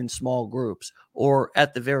always been in small groups, or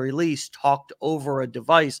at the very least talked over a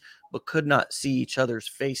device, but could not see each other's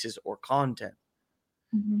faces or content.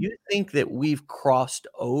 Mhm. You think that we've crossed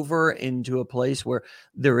over into a place where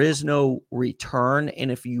there is no return?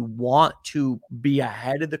 And if you want to be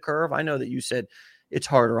ahead of the curve, I know that you said it's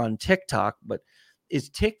harder on TikTok, but is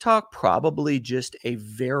TikTok probably just a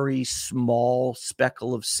very small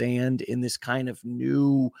speckle of sand in this kind of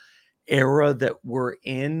new era that we're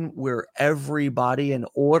in, where everybody, in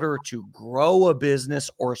order to grow a business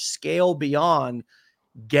or scale beyond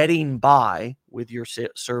getting by with your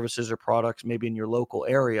services or products, maybe in your local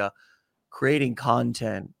area, creating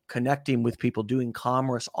content, connecting with people, doing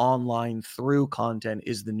commerce online through content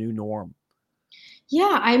is the new norm?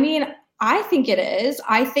 Yeah, I mean, I think it is.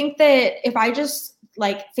 I think that if I just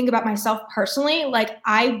like think about myself personally, like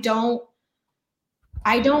I don't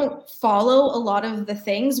follow a lot of the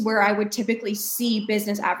things where I would typically see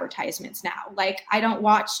business advertisements now. Like I don't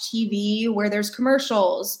watch TV where there's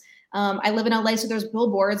commercials. I live in LA, so there's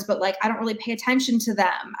billboards, but like I don't really pay attention to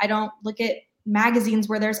them. I don't look at magazines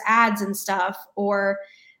where there's ads and stuff, or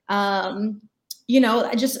um,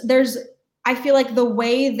 I just I feel like the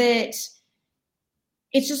way that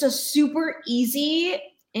it's just a super easy,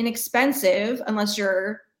 inexpensive, unless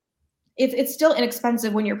you're it's still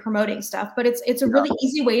inexpensive when you're promoting stuff, but it's a Yeah. really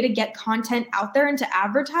easy way to get content out there and to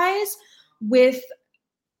advertise with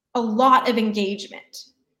a lot of engagement.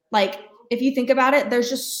 Like if you think about it, there's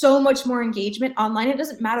just so much more engagement online. It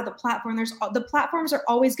doesn't matter the platform. The platforms are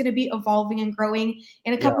always going to be evolving and growing.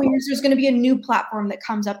 In a Yeah. couple of years, there's going to be a new platform that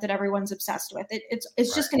comes up that everyone's obsessed with.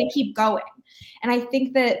 It's just going to keep going. And I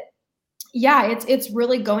think that yeah, it's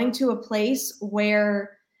really going to a place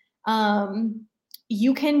where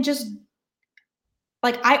you can just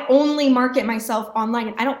like I only market myself online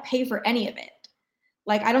and I don't pay for any of it.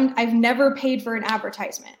 Like I've never paid for an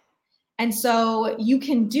advertisement. And so you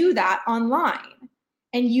can do that online.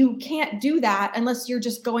 And you can't do that unless you're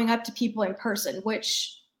just going up to people in person,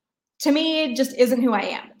 which to me just isn't who I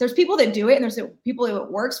am. There's people that do it and there's people who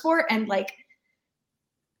it works for, and like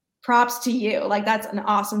props to you. Like that's an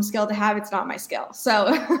awesome skill to have. It's not my skill.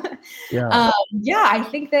 So Yeah. yeah, I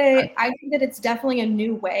think that it's definitely a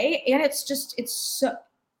new way. And it's so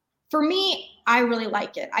for me, I really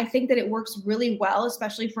like it. I think that it works really well,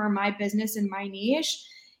 especially for my business and my niche.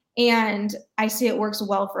 And I see it works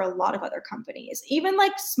well for a lot of other companies, even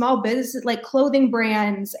like small businesses, like clothing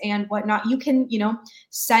brands and whatnot. You can,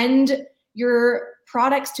 send your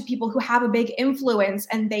products to people who have a big influence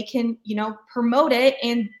and they can, promote it.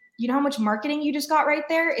 And you know how much marketing you just got right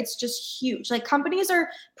there? It's just huge. Like companies are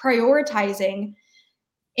prioritizing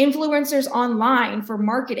influencers online for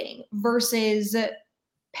marketing versus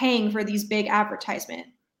paying for these big advertisement.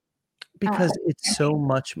 Because it's so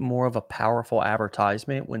much more of a powerful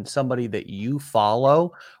advertisement when somebody that you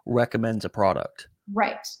follow recommends a product.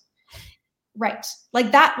 Right. Right.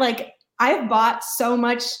 Like that, like I've bought so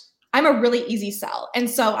much. I'm a really easy sell. And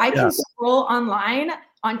so I Yeah. can scroll online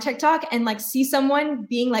on TikTok and like see someone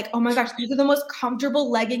being like, oh my gosh, these are the most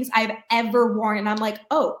comfortable leggings I've ever worn. And I'm like,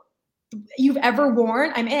 oh, you've ever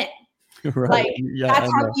worn? I'm in. Right. Like Yeah, I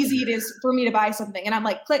that's how know. easy it is for me to buy something. And I'm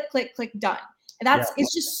like, click, click, click, done. And Yeah.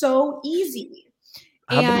 it's just so easy.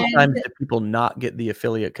 How many And times do people not get the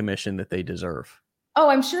affiliate commission that they deserve? oh,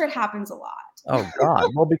 I'm sure it happens a lot. Oh God.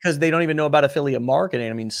 Well, because they don't even know about affiliate marketing.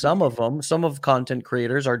 I mean, some of content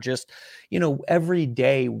creators are just, every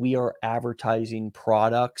day we are advertising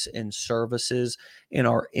products and services in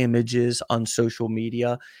our images on social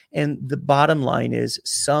media. And the bottom line is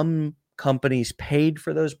some companies paid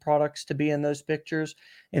for those products to be in those pictures,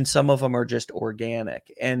 and some of them are just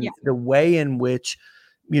organic. And Yeah. the way in which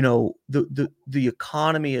the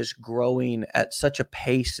economy is growing at such a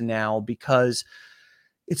pace now, because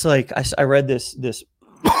it's like I read this the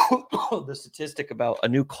statistic about a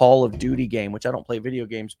new Call of Duty game, which I don't play video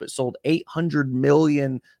games, but sold $800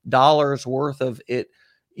 million worth of it,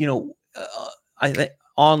 I think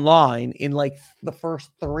online in like the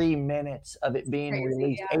first 3 minutes of it being Crazy.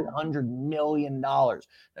 released. Yeah. $800 million.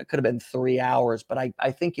 That could have been 3 hours, but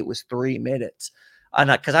I think it was 3 minutes. And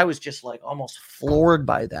because I was just like almost floored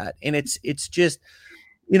by that. And it's just,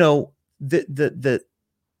 the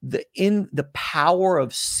the power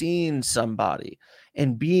of seeing somebody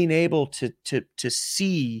and being able to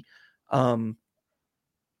see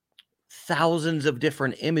thousands of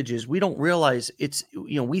different images. We don't realize it's,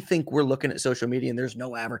 we think we're looking at social media and there's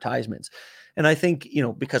no advertisements. And I think,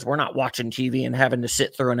 because we're not watching TV and having to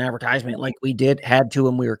sit through an advertisement like we had to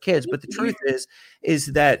when we were kids. But the truth is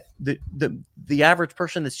that the average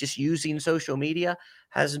person that's just using social media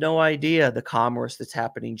has no idea the commerce that's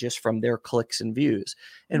happening just from their clicks and views.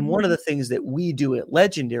 And one of the things that we do at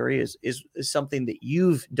Legendary is something that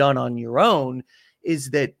you've done on your own, is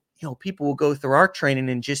that people will go through our training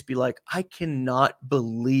and just be like, I cannot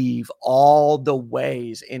believe all the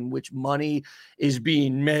ways in which money is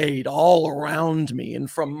being made all around me and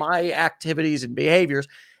from my activities and behaviors.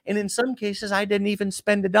 And in some cases, I didn't even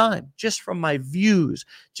spend a dime, just from my views,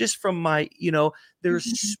 just from my,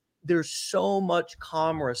 there's so much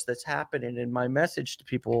commerce that's happening. And my message to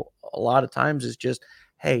people a lot of times is just,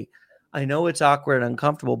 hey, I know it's awkward and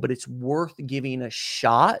uncomfortable, but it's worth giving a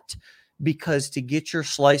shot, because to get your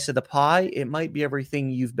slice of the pie, it might be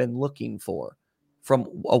everything you've been looking for,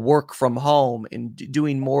 from a work from home and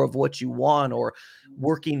doing more of what you want, or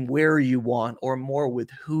working where you want, or more with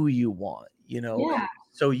who you want, Yeah.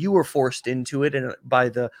 So you were forced into it and by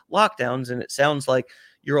the lockdowns, and it sounds like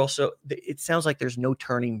there's no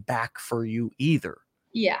turning back for you either.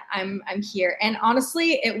 Yeah, I'm here. And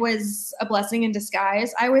honestly, it was a blessing in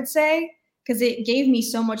disguise, I would say, because it gave me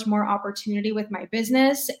so much more opportunity with my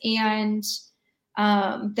business, and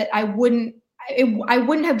that I wouldn't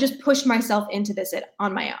have just pushed myself into this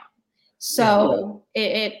on my own. So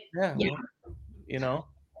yeah.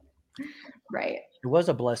 Right. It was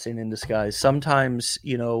a blessing in disguise. Sometimes,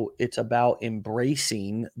 it's about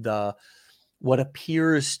embracing what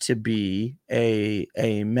appears to be a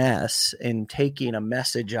mess and taking a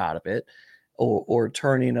message out of it, or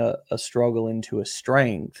turning a struggle into a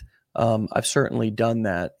strength. I've certainly done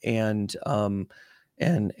that, and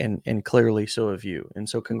clearly so have you. And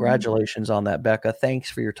so congratulations on that, Becca. Thanks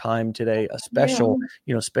for your time today. A special,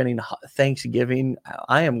 spending Thanksgiving.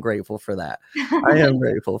 I am grateful for that. I am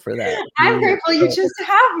grateful for that. I'm grateful you chose to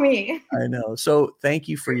have me. I know. So thank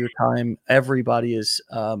you for your time. Everybody is,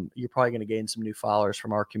 you're probably going to gain some new followers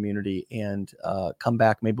from our community, and come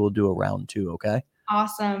back. Maybe we'll do a round 2. Okay.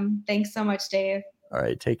 Awesome. Thanks so much, Dave. All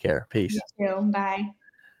right. Take care. Peace. You too. Bye.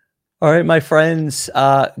 All right, my friends,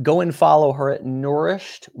 go and follow her at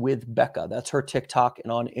Nourished with Becca. That's her TikTok,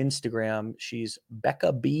 and on Instagram, she's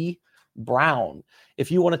Becca B. Brown. If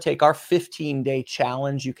you want to take our 15-day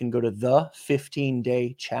challenge, you can go to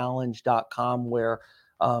the15daychallenge.com, where,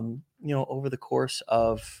 over the course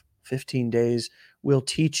of 15 days, we'll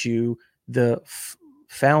teach you the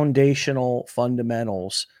foundational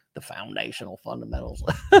fundamentals. That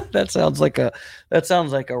sounds like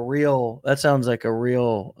a real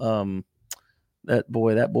that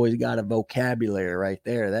boy's got a vocabulary right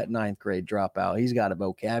there. That 9th grade dropout, he's got a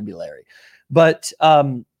vocabulary. But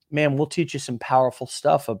man, we'll teach you some powerful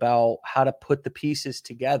stuff about how to put the pieces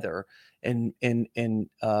together and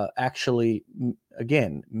actually,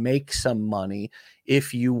 again, make some money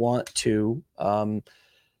if you want to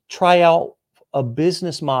try out a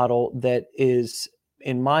business model that is,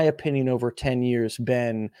 in my opinion, over 10 years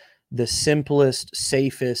been the simplest,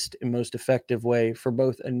 safest, and most effective way for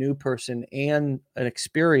both a new person and an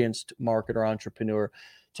experienced marketer entrepreneur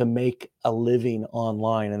to make a living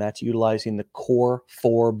online. And that's utilizing the core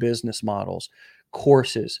 4 business models: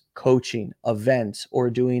 courses, coaching, events, or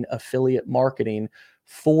doing affiliate marketing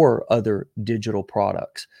for other digital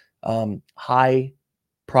products. High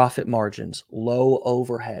profit margins, low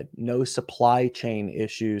overhead, no supply chain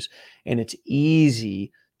issues, and it's easy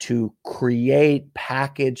to create,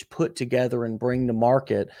 package, put together, and bring to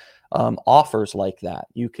market offers like that.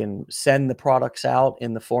 You can send the products out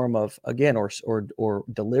in the form of, again, or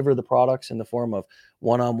deliver the products in the form of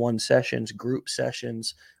one-on-one sessions, group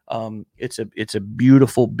sessions. It's a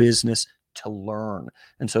beautiful business to learn.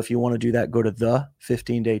 And so if you want to do that, go to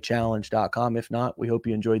the15daychallenge.com. If not, we hope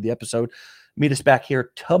you enjoyed the episode. Meet us back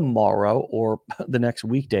here tomorrow or the next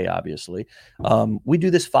weekday, obviously. We do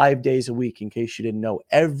this 5 days a week, in case you didn't know.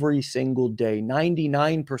 Every single day,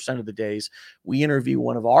 99% of the days, we interview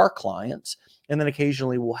one of our clients, and then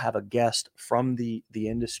occasionally we'll have a guest from the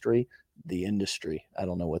industry. The industry, I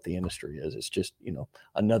don't know what the industry is. It's just,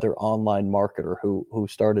 another online marketer who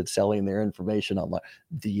started selling their information online.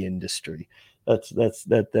 The industry.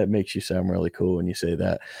 That makes you sound really cool when you say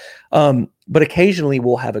that. But occasionally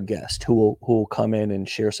we'll have a guest who will come in and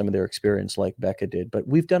share some of their experience, like Becca did. But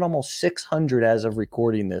we've done almost 600 as of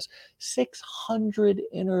recording this, 600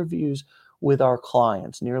 interviews with our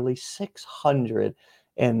clients, nearly 600.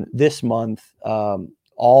 And this month,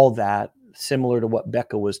 all that, similar to what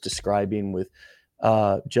Becca was describing with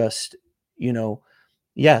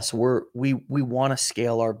yes, we want to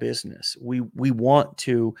scale our business. We want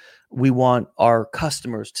our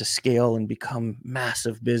customers to scale and become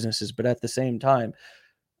massive businesses, but at the same time,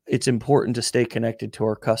 it's important to stay connected to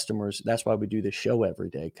our customers. That's why we do this show every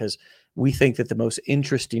day, because we think that the most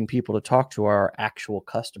interesting people to talk to are our actual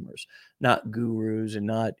customers, not gurus and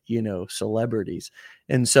not, celebrities.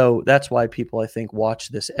 And so that's why people, I think, watch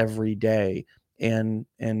this every day and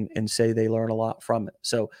say they learn a lot from it.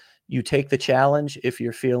 So, you take the challenge if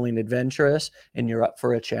you're feeling adventurous and you're up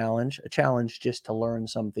for a challenge just to learn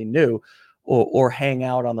something new, or hang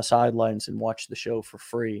out on the sidelines and watch the show for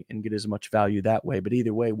free and get as much value that way. But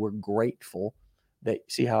either way, we're grateful that,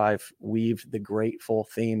 see how I've weaved the grateful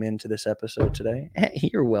theme into this episode today?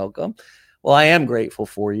 You're welcome. Well, I am grateful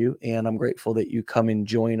for you, and I'm grateful that you come and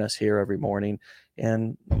join us here every morning.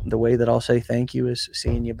 And the way that I'll say thank you is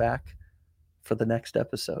seeing you back for the next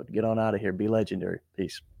episode. Get on out of here. Be legendary.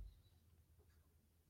 Peace.